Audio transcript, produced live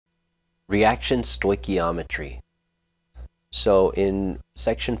Reaction stoichiometry. So in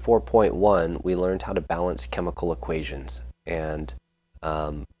section 4.1, we learned how to balance chemical equations. And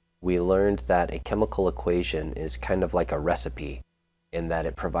we learned that a chemical equation is kind of like a recipe in that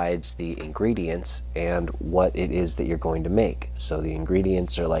it provides the ingredients and what it is that you're going to make. So the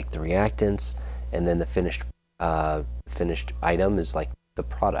ingredients are like the reactants, and then the finished item is like the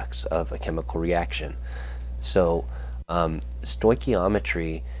products of a chemical reaction. So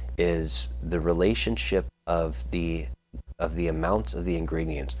stoichiometry is the relationship of the amounts of the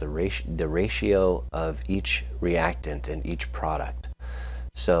ingredients, the ratio of each reactant and each product.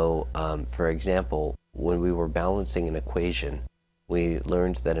 So, for example, when we were balancing an equation, we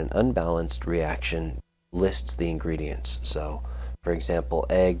learned that an unbalanced reaction lists the ingredients. So, for example,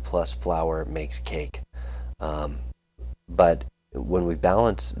 egg plus flour makes cake. But when we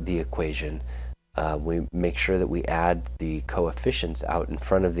balance the equation, we make sure that we add the coefficients out in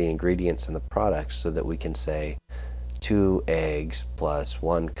front of the ingredients and the products so that we can say 2 eggs plus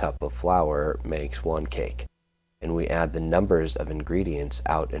 1 cup of flour makes 1 cake. And we add the numbers of ingredients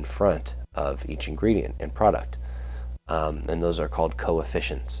out in front of each ingredient and product. And those are called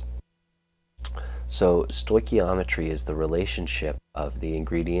coefficients. So stoichiometry is the relationship of the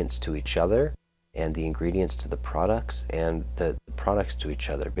ingredients to each other and the ingredients to the products and the products to each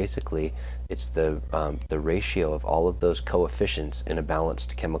other. Basically, it's the ratio of all of those coefficients in a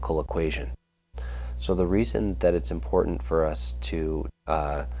balanced chemical equation. So the reason that it's important for us to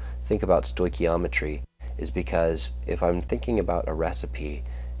think about stoichiometry is because if I'm thinking about a recipe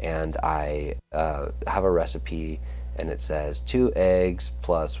and I have a recipe and it says 2 eggs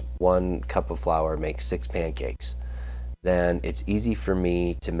plus 1 cup of flour makes 6 pancakes, then it's easy for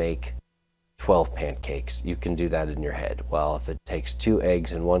me to make 12 pancakes. You can do that in your head. Well, if it takes 2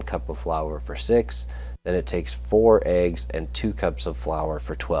 eggs and 1 cup of flour for 6, then it takes 4 eggs and 2 cups of flour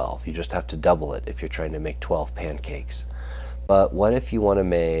for 12. You just have to double it if you're trying to make 12 pancakes. But what if you want to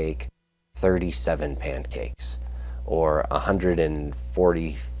make 37 pancakes or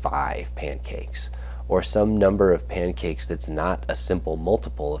 145 pancakes or some number of pancakes that's not a simple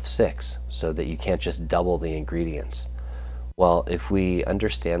multiple of 6 so that you can't just double the ingredients? Well, if we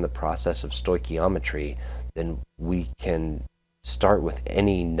understand the process of stoichiometry, then we can start with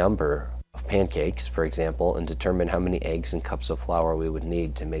any number of pancakes, for example, and determine how many eggs and cups of flour we would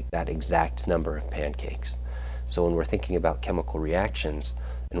need to make that exact number of pancakes. So when we're thinking about chemical reactions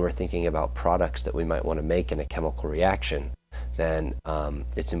and we're thinking about products that we might want to make in a chemical reaction, then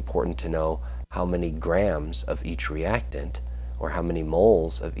it's important to know how many grams of each reactant or how many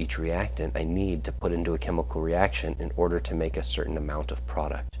moles of each reactant I need to put into a chemical reaction in order to make a certain amount of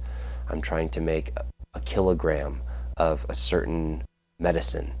product. I'm trying to make a kilogram of a certain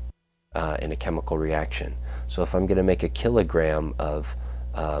medicine in a chemical reaction. So if I'm going to make a kilogram of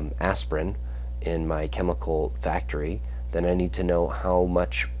aspirin in my chemical factory, then I need to know how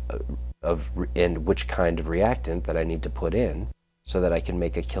much and which kind of reactant that I need to put in so that I can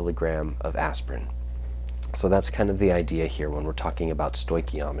make a kilogram of aspirin. So that's kind of the idea here when we're talking about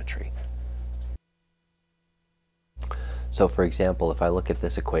stoichiometry. So for example, if I look at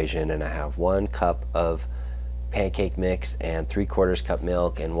this equation and I have 1 cup of pancake mix and 3/4 cup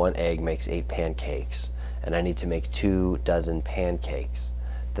milk and 1 egg makes 8 pancakes, and I need to make 2 dozen pancakes,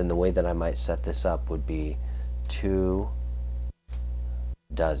 then the way that I might set this up would be 2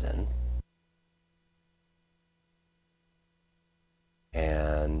 dozen,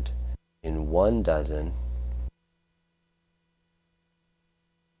 and in 1 dozen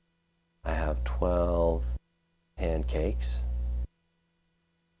I have 12 pancakes,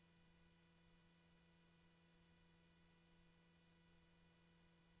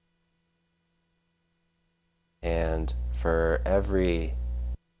 and for every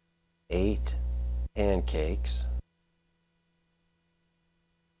 8 pancakes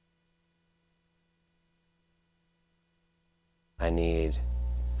I need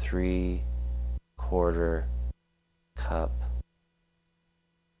 3/4 cup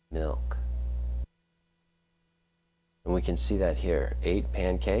milk. And we can see that here. 8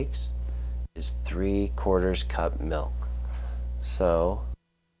 pancakes is 3/4 cup milk. So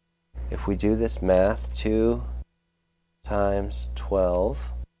if we do this math, 2 times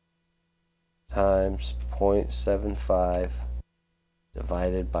 12 times 0.75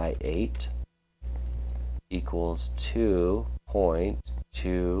 divided by 8 equals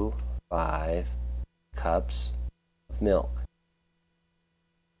 2.25 cups of milk.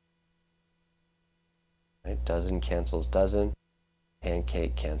 Right? Dozen cancels dozen,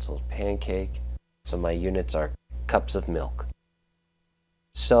 pancake cancels pancake, so my units are cups of milk.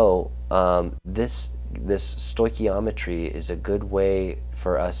 So this stoichiometry is a good way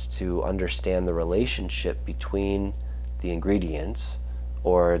for us to understand the relationship between the ingredients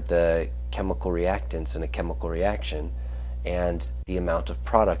or the chemical reactants in a chemical reaction and the amount of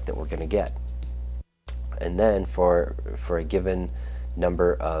product that we're going to get. And then for a given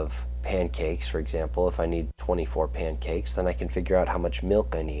number of pancakes, for example, if I need 24 pancakes, then I can figure out how much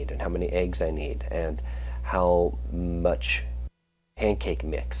milk I need and how many eggs I need and how much pancake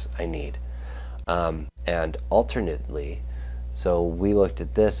mix I need. And alternately, so we looked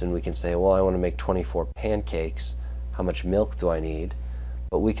at this and we can say, well, I want to make 24 pancakes. How much milk do I need?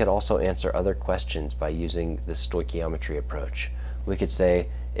 But we could also answer other questions by using the stoichiometry approach. We could say,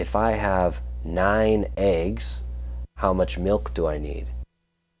 if I have 9 eggs, how much milk do I need?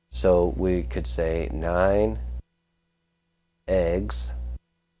 So we could say 9 eggs,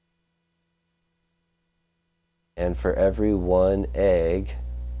 and for every 1 egg,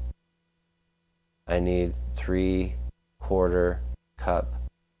 I need 3/4 cup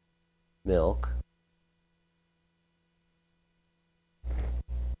milk.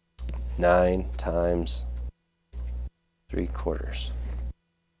 9 times 3/4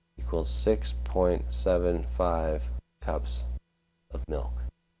 equals 6.75 cups of milk.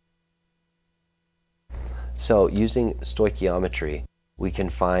 So using stoichiometry, we can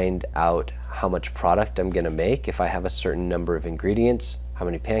find out how much product I'm going to make if I have a certain number of ingredients, how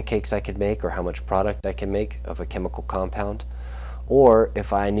many pancakes I could make, or how much product I can make of a chemical compound. Or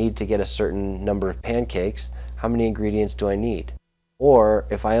if I need to get a certain number of pancakes, how many ingredients do I need? Or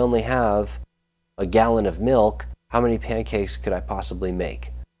if I only have a gallon of milk, how many pancakes could I possibly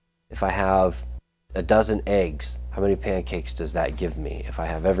make? If I have a dozen eggs, how many pancakes does that give me if I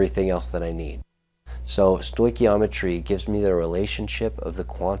have everything else that I need? So stoichiometry gives me the relationship of the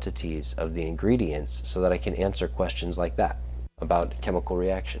quantities of the ingredients so that I can answer questions like that about chemical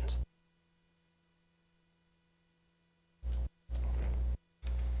reactions.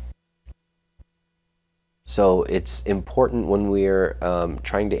 So it's important when we're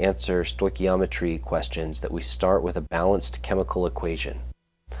trying to answer stoichiometry questions that we start with a balanced chemical equation.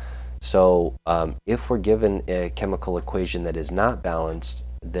 So if we're given a chemical equation that is not balanced,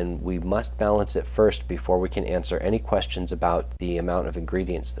 then we must balance it first before we can answer any questions about the amount of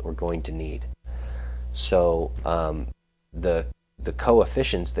ingredients that we're going to need. So the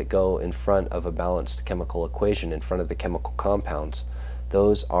coefficients that go in front of a balanced chemical equation, in front of the chemical compounds,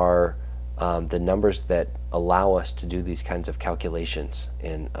 those are the numbers that allow us to do these kinds of calculations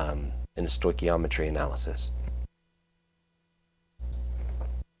in a stoichiometry analysis.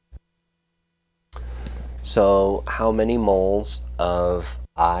 So how many moles of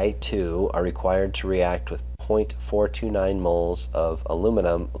I2 are required to react with 0.429 moles of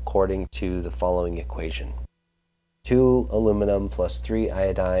aluminum according to the following equation? 2 aluminum plus 3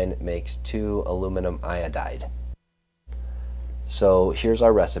 iodine makes 2 aluminum iodide. So here's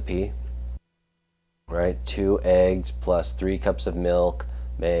our recipe, right? 2 eggs plus 3 cups of milk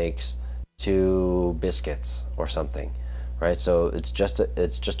makes 2 biscuits or something. Right, so it's just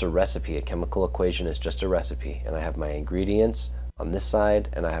a recipe. A chemical equation is just a recipe, and I have my ingredients on this side,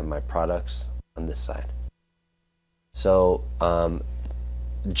 and I have my products on this side. So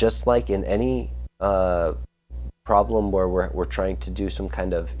just like in any problem where we're trying to do some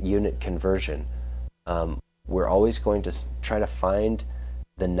kind of unit conversion, we're always going to try to find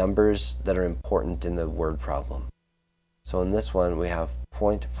the numbers that are important in the word problem. So in this one, we have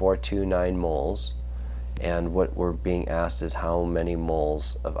 0.429 moles. And what we're being asked is how many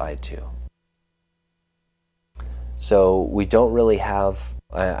moles of I2. So we don't really have,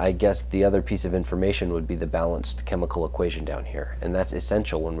 I guess the other piece of information would be the balanced chemical equation down here. And that's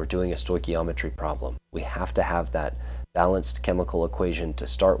essential when we're doing a stoichiometry problem. We have to have that balanced chemical equation to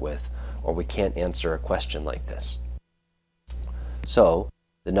start with, or we can't answer a question like this. So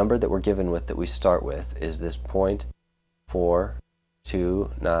the number that we're given with that we start with is this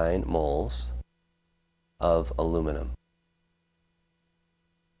 0.429 moles of aluminum.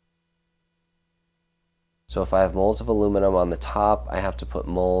 So if I have moles of aluminum on the top, I have to put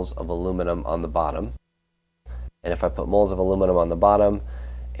moles of aluminum on the bottom. And if I put moles of aluminum on the bottom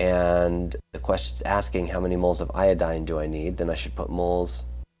and the question's asking how many moles of iodine do I need, then I should put moles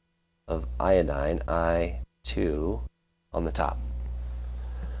of iodine, I2, on the top.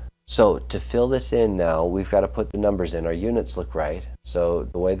 So to fill this in now, we've got to put the numbers in. Our units look right. So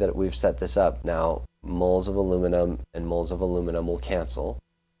the way that we've set this up now, moles of aluminum and moles of aluminum will cancel,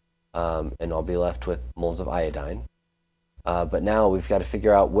 and I'll be left with moles of iodine. But now we've got to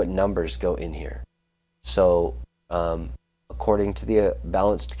figure out what numbers go in here. So according to the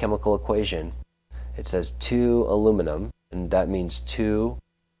balanced chemical equation, it says 2 aluminum and that means 2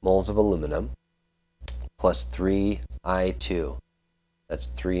 moles of aluminum plus 3 I2. That's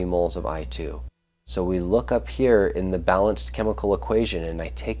 3 moles of I2. So we look up here in the balanced chemical equation, and I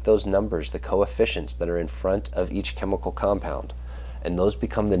take those numbers, the coefficients that are in front of each chemical compound, and those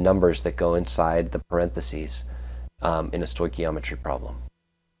become the numbers that go inside the parentheses in a stoichiometry problem.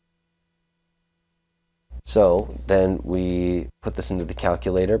 So then we put this into the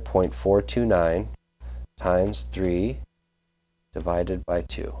calculator, 0.429 times 3 divided by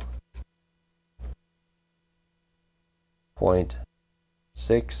 2.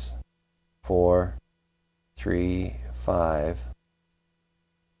 0.6435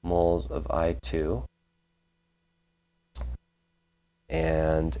 moles of I2.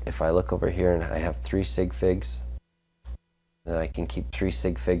 And if I look over here and I have 3 sig figs, then I can keep 3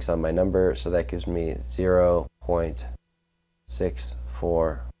 sig figs on my number, so that gives me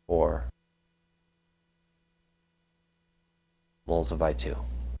 0.644 moles of I2.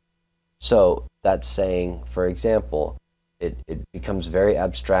 So that's saying, for example, it becomes very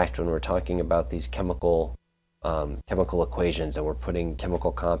abstract when we're talking about these chemical equations, and we're putting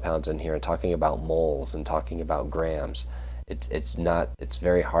chemical compounds in here and talking about moles and talking about grams. It's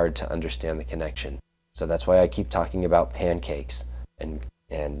very hard to understand the connection. So that's why I keep talking about pancakes and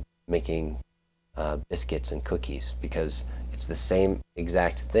making biscuits and cookies, because it's the same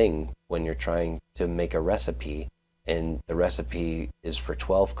exact thing when you're trying to make a recipe, and the recipe is for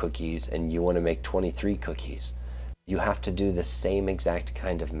 12 cookies and you want to make 23 cookies. You have to do the same exact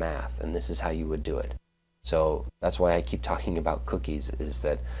kind of math, and this is how you would do it. So that's why I keep talking about cookies, is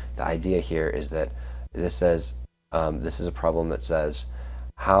that the idea here is that this says, this is a problem that says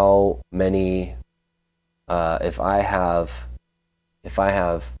how many, if I have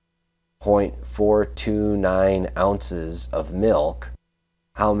 0.429 ounces of milk,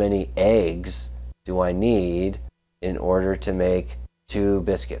 how many eggs do I need in order to make 2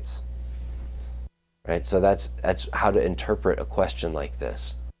 biscuits? Right? So that's how to interpret a question like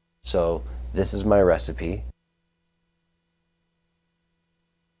this. So this is my recipe.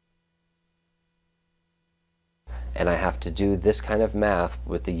 And I have to do this kind of math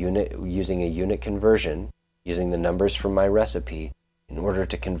with the unit, using a unit conversion, using the numbers from my recipe, in order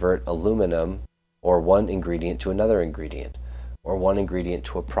to convert aluminum, or one ingredient, to another ingredient, or one ingredient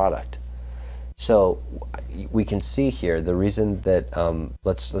to a product. So we can see here the reason that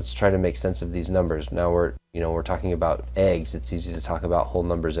let's try to make sense of these numbers. Now we're talking about eggs. It's easy to talk about whole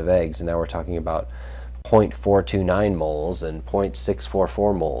numbers of eggs, and now we're talking about 0.429 moles and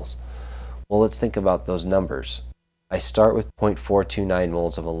 0.644 moles. Well, let's think about those numbers. I start with 0.429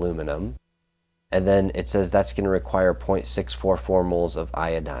 moles of aluminum, and then it says that's going to require 0.644 moles of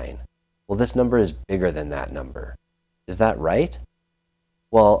iodine. Well, this number is bigger than that number. Is that right?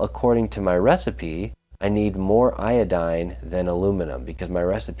 Well, according to my recipe, I need more iodine than aluminum, because my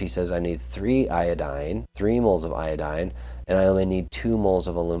recipe says I need 3 moles of iodine, and I only need 2 moles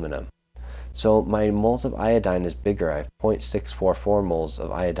of aluminum. So my moles of iodine is bigger. I have 0.644 moles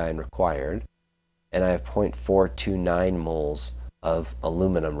of iodine required, and I have 0.429 moles of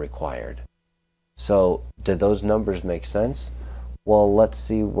aluminum required. So do those numbers make sense? Well, let's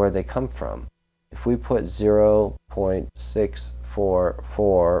see where they come from. If we put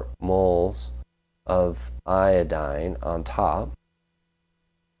 0.644 moles of iodine on top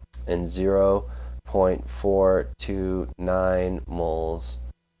and 0.429 moles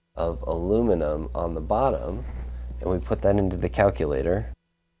of aluminum on the bottom, and we put that into the calculator,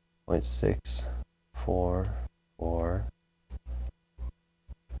 0.644,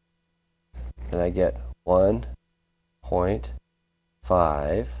 then I get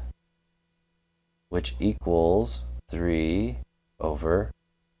 1.5, which equals 3/2.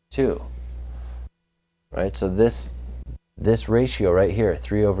 Right? So this ratio right here,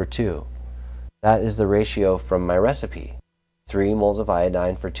 3/2, that is the ratio from my recipe. 3 moles of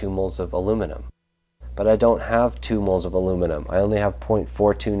iodine for 2 moles of aluminum. But I don't have 2 moles of aluminum. I only have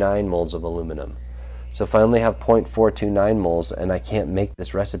 0.429 moles of aluminum. So if I only have 0.429 moles and I can't make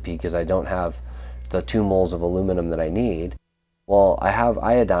this recipe because I don't have the 2 moles of aluminum that I need, well, I have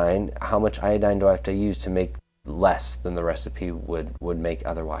iodine. How much iodine do I have to use to make less than the recipe would make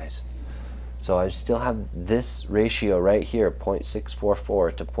otherwise? So I still have this ratio right here,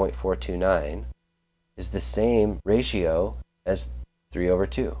 0.644 to 0.429, is the same ratio as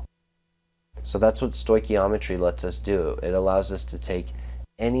 3/2. So that's what stoichiometry lets us do. It allows us to take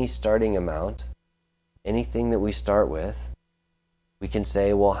any starting amount, anything that we start with. We can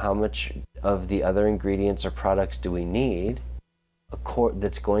say, well, how much of the other ingredients or products do we need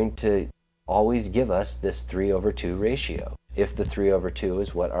that's going to always give us this 3/2 ratio, if the 3/2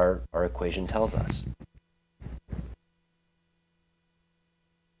 is what our equation tells us.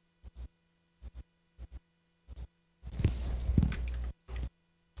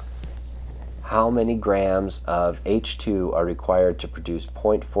 how many grams of H2 are required to produce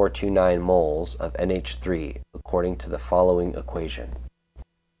 0.429 moles of NH3 according to the following equation.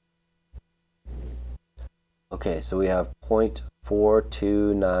 Okay, so we have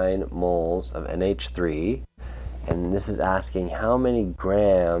 0.429 moles of NH3, and this is asking how many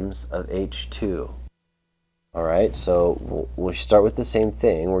grams of H2. All right, so we'll start with the same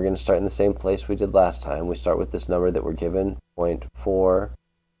thing. We're going to start in the same place we did last time. We start with this number that we're given,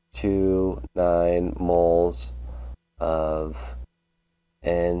 0.429 moles of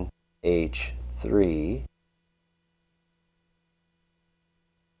NH3.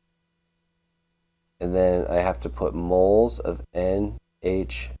 And then I have to put moles of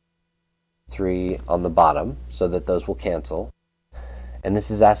NH3 on the bottom so that those will cancel. And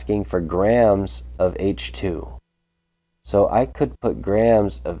this is asking for grams of H2. So I could put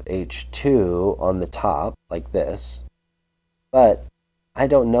grams of H2 on the top like this, but I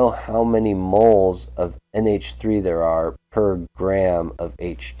don't know how many moles of NH3 there are per gram of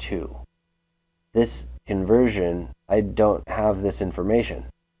H2. This conversion, I don't have this information.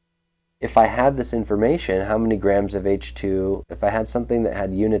 If I had this information, how many grams of H2, if I had something that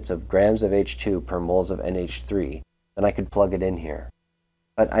had units of grams of H2 per moles of NH3, then I could plug it in here.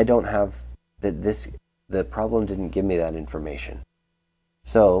 But I don't have the problem didn't give me that information.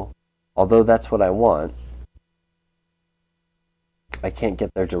 So, although that's what I want, I can't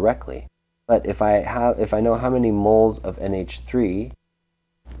get there directly. But if I know how many moles of NH3,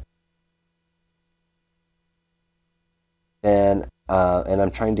 then and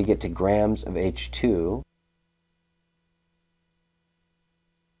I'm trying to get to grams of H2,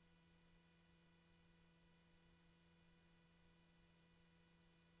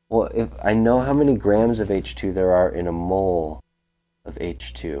 well, if I know how many grams of H2 there are in a mole of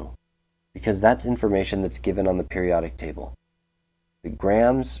H2, because that's information that's given on the periodic table. The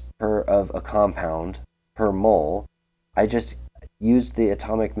grams of a compound per mole, I just used the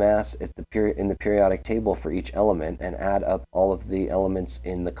atomic mass in the periodic table for each element and add up all of the elements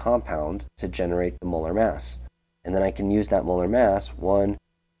in the compound to generate the molar mass. And then I can use that molar mass, oh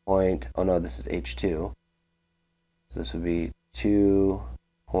no, this is H2. So this would be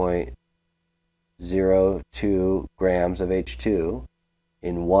 2.02 grams of H2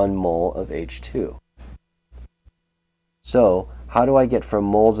 in 1 mole of H2. So how do I get from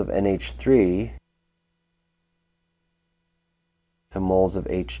moles of NH3 to moles of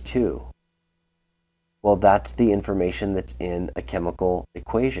H2? Well, that's the information that's in a chemical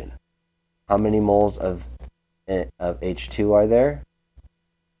equation. How many moles of H2 are there?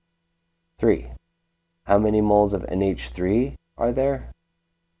 3. How many moles of NH3 are there?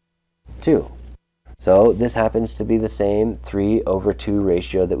 2. So this happens to be the same 3/2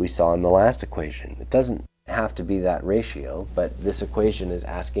 ratio that we saw in the last equation. It doesn't have to be that ratio, but this equation is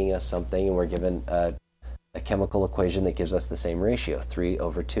asking us something, and we're given a chemical equation that gives us the same ratio,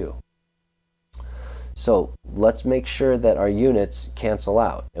 3/2. So let's make sure that our units cancel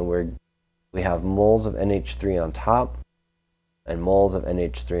out, and we have moles of NH3 on top and moles of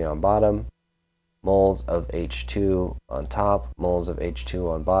NH3 on bottom, moles of H2 on top, moles of H2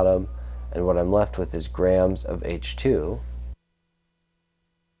 on bottom, and what I'm left with is grams of H2.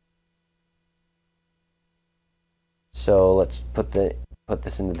 So let's put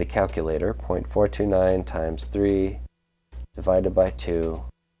this into the calculator. 0.429 times 3 divided by 2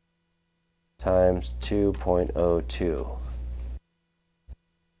 times 2.02.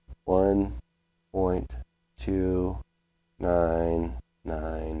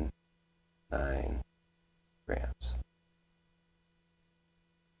 1.2999 grams.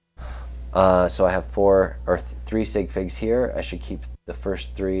 So I have 3 sig figs here. I should keep the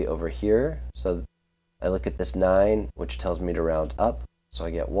first 3 over here. So I look at this 9, which tells me to round up. So I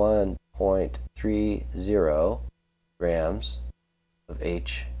get 1.30 grams of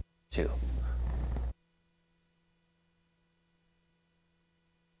H2.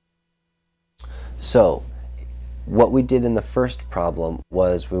 So what we did in the first problem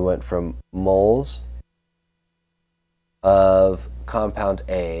was we went from moles of compound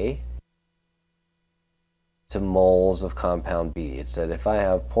A to moles of compound B. It said if I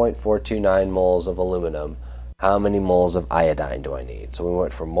have 0.429 moles of aluminum, how many moles of iodine do I need? So we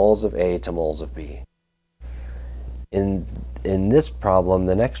went from moles of A to moles of B. In this problem,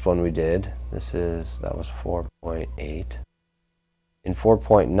 the next one we did, that was 4.8. In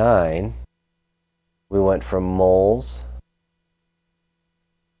 4.9, we went from moles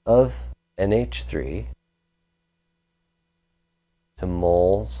of NH3 to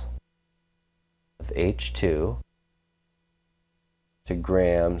moles of H2 to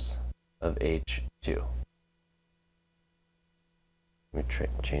grams of H2. Let me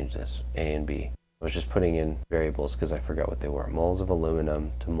change this, A and B. I was just putting in variables because I forgot what they were. Moles of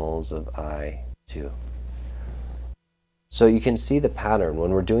aluminum to moles of I2. So you can see the pattern.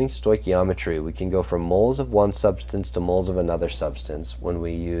 When we're doing stoichiometry, we can go from moles of one substance to moles of another substance when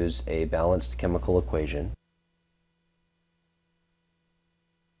we use a balanced chemical equation.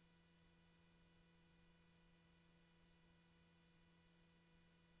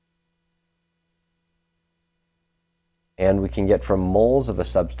 And we can get from moles of a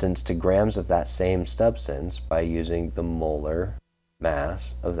substance to grams of that same substance by using the molar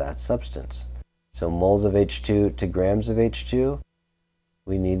mass of that substance. So moles of H2 to grams of H2,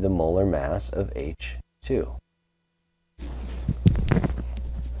 we need the molar mass of H2.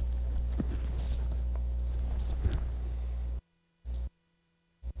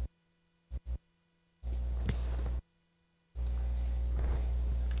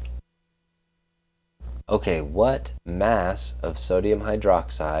 Okay, what mass of sodium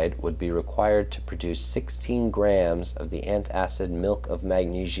hydroxide would be required to produce 16 grams of the antacid milk of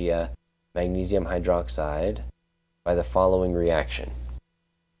magnesium hydroxide by the following reaction?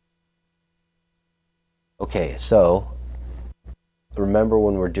 Okay, so remember,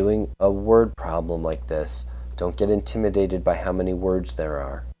 when we're doing a word problem like this, don't get intimidated by how many words there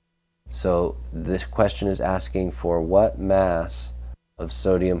are. So this question is asking for what mass of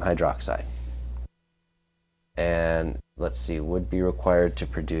sodium hydroxide. And let's see, would be required to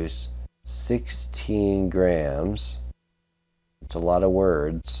produce 16 grams. It's a lot of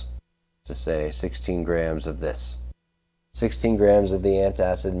words to say 16 grams of this. 16 grams of the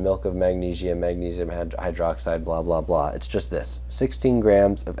antacid milk of magnesium hydroxide, blah, blah, blah. It's just this, 16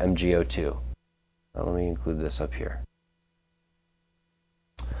 grams of MgO2. Now let me include this up here.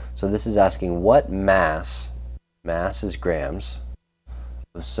 So this is asking what mass is grams,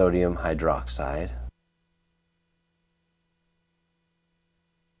 of sodium hydroxide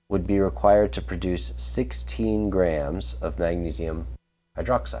would be required to produce 16 grams of magnesium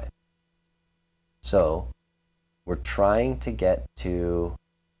hydroxide. So we're trying to get to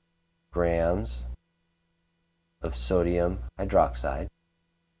grams of sodium hydroxide,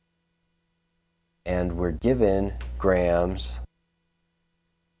 and we're given grams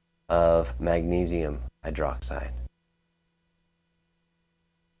of magnesium hydroxide.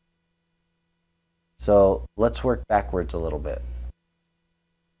 So let's work backwards a little bit.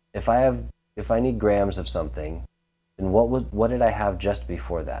 If I need grams of something, then what did I have just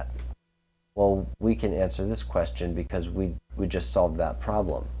before that? Well, we can answer this question because we just solved that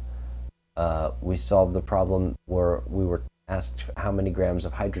problem. We solved the problem where we were asked how many grams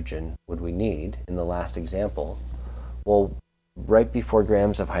of hydrogen would we need in the last example. Well, right before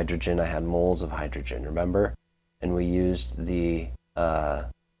grams of hydrogen, I had moles of hydrogen, remember? And we used the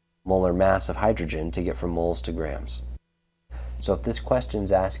molar mass of hydrogen to get from moles to grams. So if this question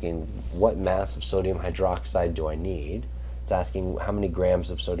is asking what mass of sodium hydroxide do I need, it's asking how many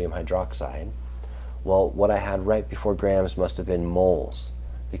grams of sodium hydroxide. Well, what I had right before grams must have been moles,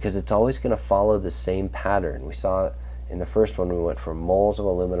 because it's always going to follow the same pattern. We saw in the first one we went from moles of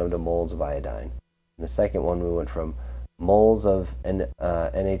aluminum to moles of iodine. In the second one we went from moles of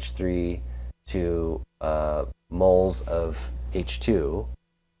NH3 to moles of H2,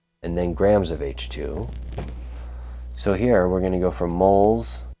 and then grams of H2. So here we're going to go from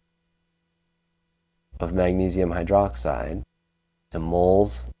moles of magnesium hydroxide to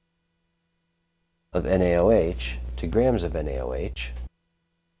moles of NaOH to grams of NaOH.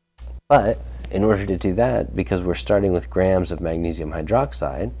 But in order to do that, because we're starting with grams of magnesium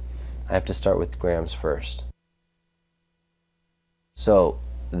hydroxide, I have to start with grams first. So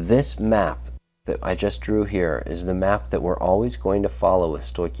this map that I just drew here is the map that we're always going to follow with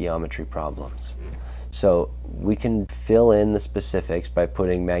stoichiometry problems. So we can fill in the specifics by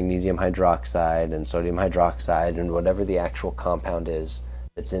putting magnesium hydroxide and sodium hydroxide and whatever the actual compound is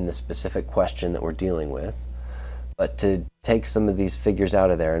that's in the specific question that we're dealing with. But to take some of these figures out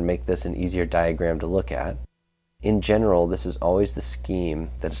of there and make this an easier diagram to look at, in general, this is always the scheme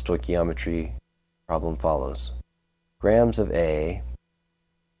that a stoichiometry problem follows. Grams of A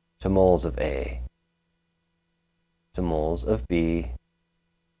to moles of A to moles of B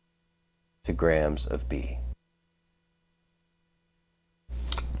to grams of B.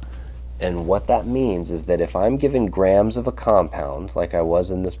 And what that means is that if I'm given grams of a compound, like I was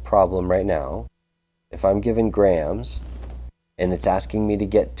in this problem right now, if I'm given grams and it's asking me to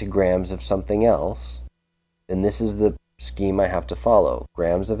get to grams of something else, then this is the scheme I have to follow.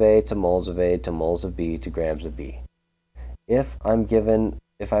 Grams of A to moles of A to moles of B to grams of B. If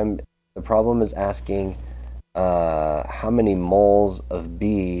the problem is asking how many moles of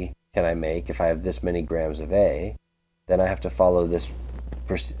B can I make if I have this many grams of A, then I have to follow this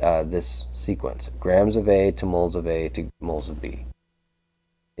this sequence: grams of A to moles of A to moles of B.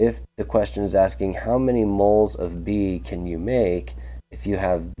 If the question is asking how many moles of B can you make if you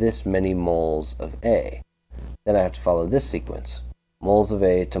have this many moles of A, then I have to follow this sequence: moles of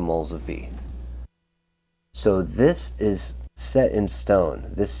A to moles of B. So this is set in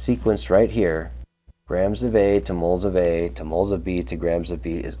stone. This sequence right here, grams of A to moles of A to moles of B to grams of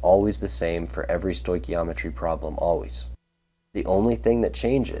B, is always the same for every stoichiometry problem, always. The only thing that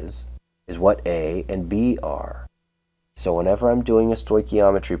changes is what A and B are. So whenever I'm doing a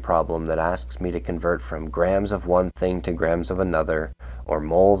stoichiometry problem that asks me to convert from grams of one thing to grams of another, or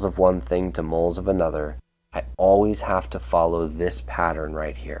moles of one thing to moles of another, I always have to follow this pattern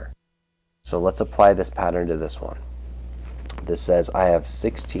right here. So let's apply this pattern to this one. This says I have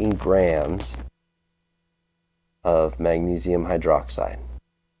 16 grams of magnesium hydroxide.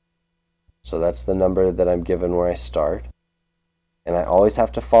 So that's the number that I'm given where I start. And I always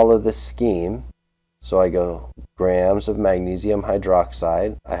have to follow this scheme. So I go grams of magnesium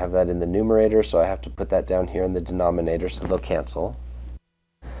hydroxide. I have that in the numerator, so I have to put that down here in the denominator so they'll cancel.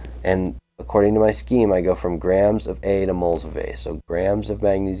 And according to my scheme, I go from grams of A to moles of A. So grams of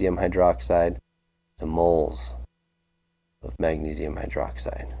magnesium hydroxide to moles of magnesium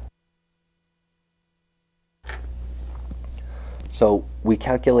hydroxide. So we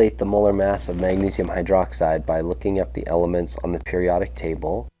calculate the molar mass of magnesium hydroxide by looking up the elements on the periodic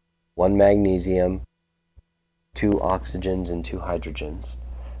table: 1 magnesium, 2 oxygens, and 2 hydrogens.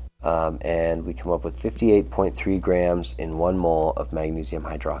 And we come up with 58.3 grams in 1 mole of magnesium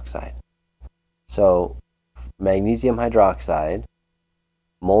hydroxide. So magnesium hydroxide,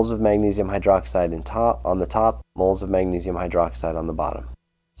 moles of magnesium hydroxide on the top, moles of magnesium hydroxide on the bottom,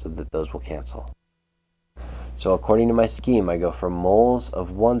 so that those will cancel. So according to my scheme, I go from moles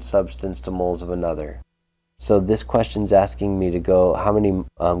of one substance to moles of another. So this question's asking me to go how many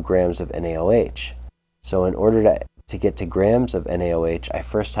grams of NaOH. So in order to get to grams of NaOH, I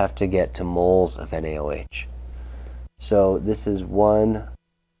first have to get to moles of NaOH. So this is one,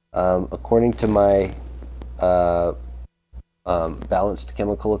 according to my balanced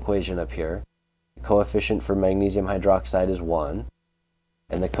chemical equation up here, the coefficient for magnesium hydroxide is 1,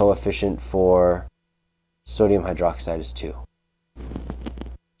 and the coefficient for sodium hydroxide is 2.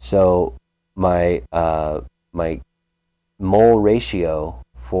 So my my mole ratio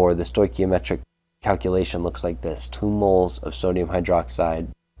for the stoichiometric calculation looks like this: 2 moles of sodium hydroxide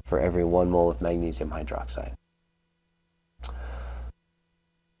for every 1 mole of magnesium hydroxide.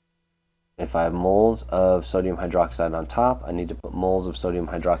 If I have moles of sodium hydroxide on top, I need to put moles of sodium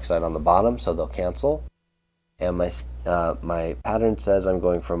hydroxide on the bottom, so they'll cancel. And my pattern says I'm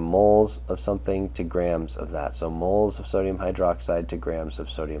going from moles of something to grams of that. So moles of sodium hydroxide to grams of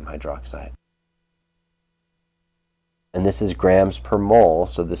sodium hydroxide. And this is grams per mole,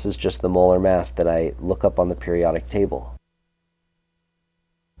 so this is just the molar mass that I look up on the periodic table.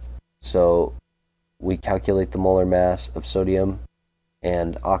 So we calculate the molar mass of sodium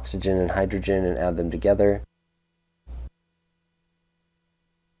and oxygen and hydrogen and add them together.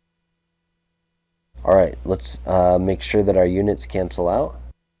 All right, let's make sure that our units cancel out.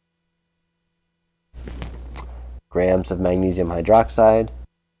 Grams of magnesium hydroxide,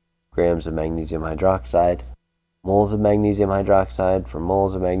 grams of magnesium hydroxide, moles of magnesium hydroxide for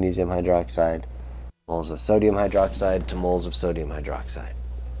moles of magnesium hydroxide, moles of sodium hydroxide to moles of sodium hydroxide.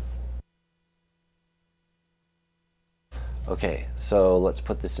 Okay, so let's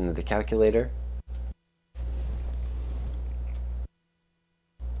put this into the calculator.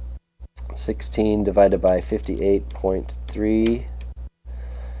 16 divided by 58.3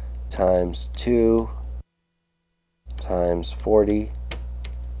 times 2 times 40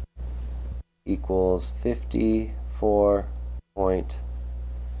 equals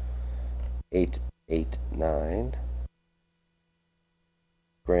 54.889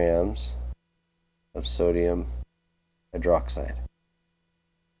 grams of sodium hydroxide.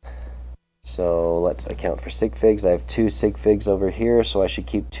 So let's account for sig figs. I have 2 sig figs over here, so I should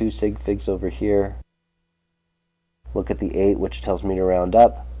keep 2 sig figs over here. Look at the 8, which tells me to round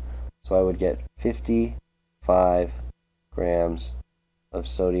up. So I would get 55 grams of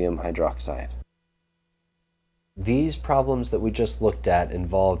sodium hydroxide. These problems that we just looked at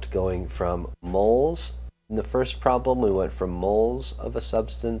involved going from moles. In the first problem, we went from moles of a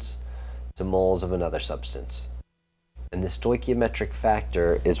substance to moles of another substance. And the stoichiometric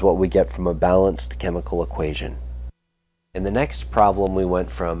factor is what we get from a balanced chemical equation. In the next problem, we went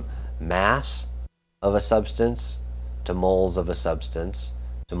from mass of a substance to moles of a substance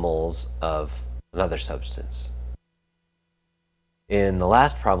to moles of another substance. In the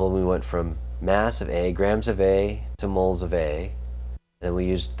last problem, we went from mass of A, grams of A to moles of A. Then we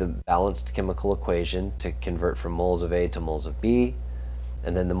used the balanced chemical equation to convert from moles of A to moles of B,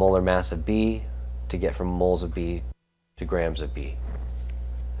 and then the molar mass of B to get from moles of B to grams of B.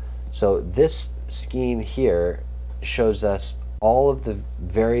 So this scheme here shows us all of the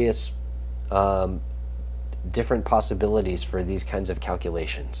various different possibilities for these kinds of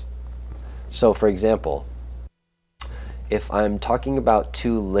calculations. So for example, if I'm talking about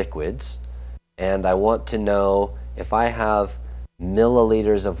two liquids and I want to know if I have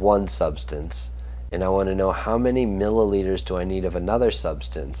milliliters of one substance and I want to know how many milliliters do I need of another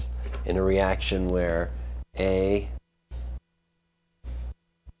substance in a reaction where A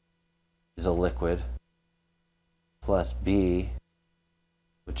is a liquid plus B,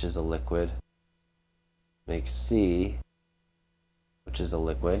 which is a liquid, makes C, which is a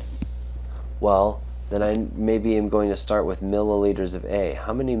liquid, well, then I maybe am going to start with milliliters of A.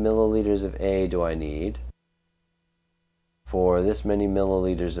 How many milliliters of A do I need for this many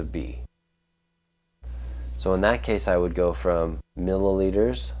milliliters of B? So in that case, I would go from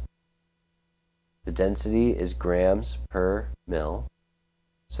milliliters. The density is grams per mil,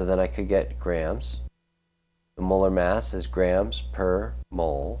 so then I could get grams. The molar mass is grams per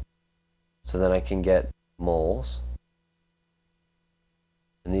mole, so then I can get moles.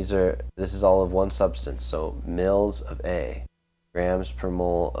 And this is all of one substance, so mils of A, grams per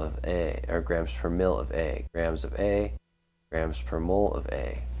mole of A, or grams per mil of A, grams of A, grams per mole of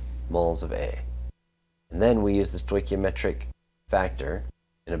A, moles of A. And then we use the stoichiometric factor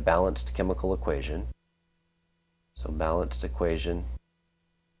in a balanced chemical equation. So balanced equation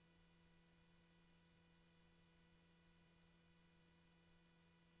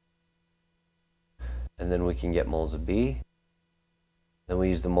and then we can get moles of B. Then we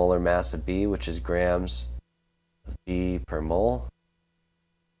use the molar mass of B, which is grams of B per mole.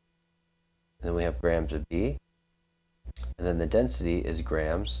 And then we have grams of B. And then the density is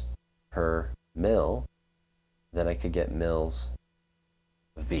grams per mil. Then I could get mils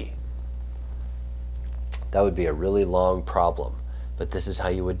of B. That would be a really long problem, but this is how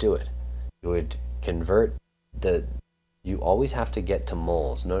you would do it. You would convert you always have to get to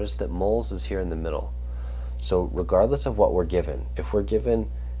moles. Notice that moles is here in the middle. So regardless of what we're given, if we're given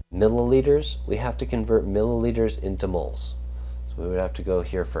milliliters, we have to convert milliliters into moles. So we would have to go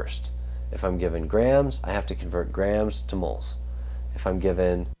here first. If I'm given grams, I have to convert grams to moles. If I'm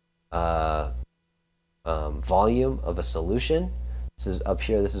given volume of a solution, this is up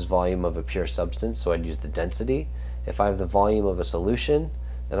here, this is volume of a pure substance, so I'd use the density. If I have the volume of a solution,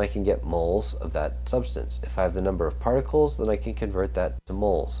 then I can get moles of that substance. If I have the number of particles, then I can convert that to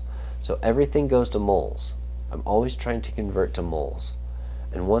moles. So everything goes to moles. I'm always trying to convert to moles.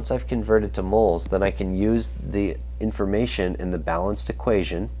 And once I've converted to moles, then I can use the information in the balanced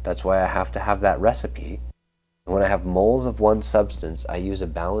equation. That's why I have to have that recipe. And when I have moles of one substance, I use a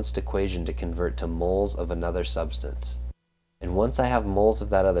balanced equation to convert to moles of another substance. And once I have moles of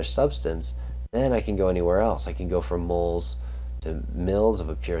that other substance, then I can go anywhere else. I can go from moles to mils of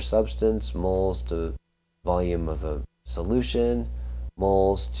a pure substance, moles to volume of a solution,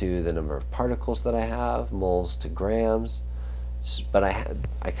 moles to the number of particles that I have, moles to grams. But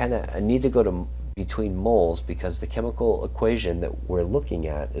I need to go to between moles because the chemical equation that we're looking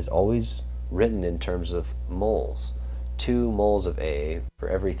at is always written in terms of moles. 2 moles of A for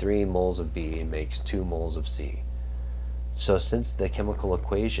every 3 moles of B makes 2 moles of C. So since the chemical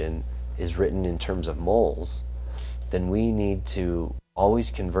equation is written in terms of moles, then we need to always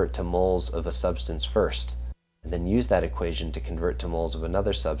convert to moles of a substance first, and then use that equation to convert to moles of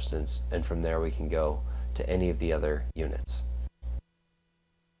another substance, and from there we can go to any of the other units.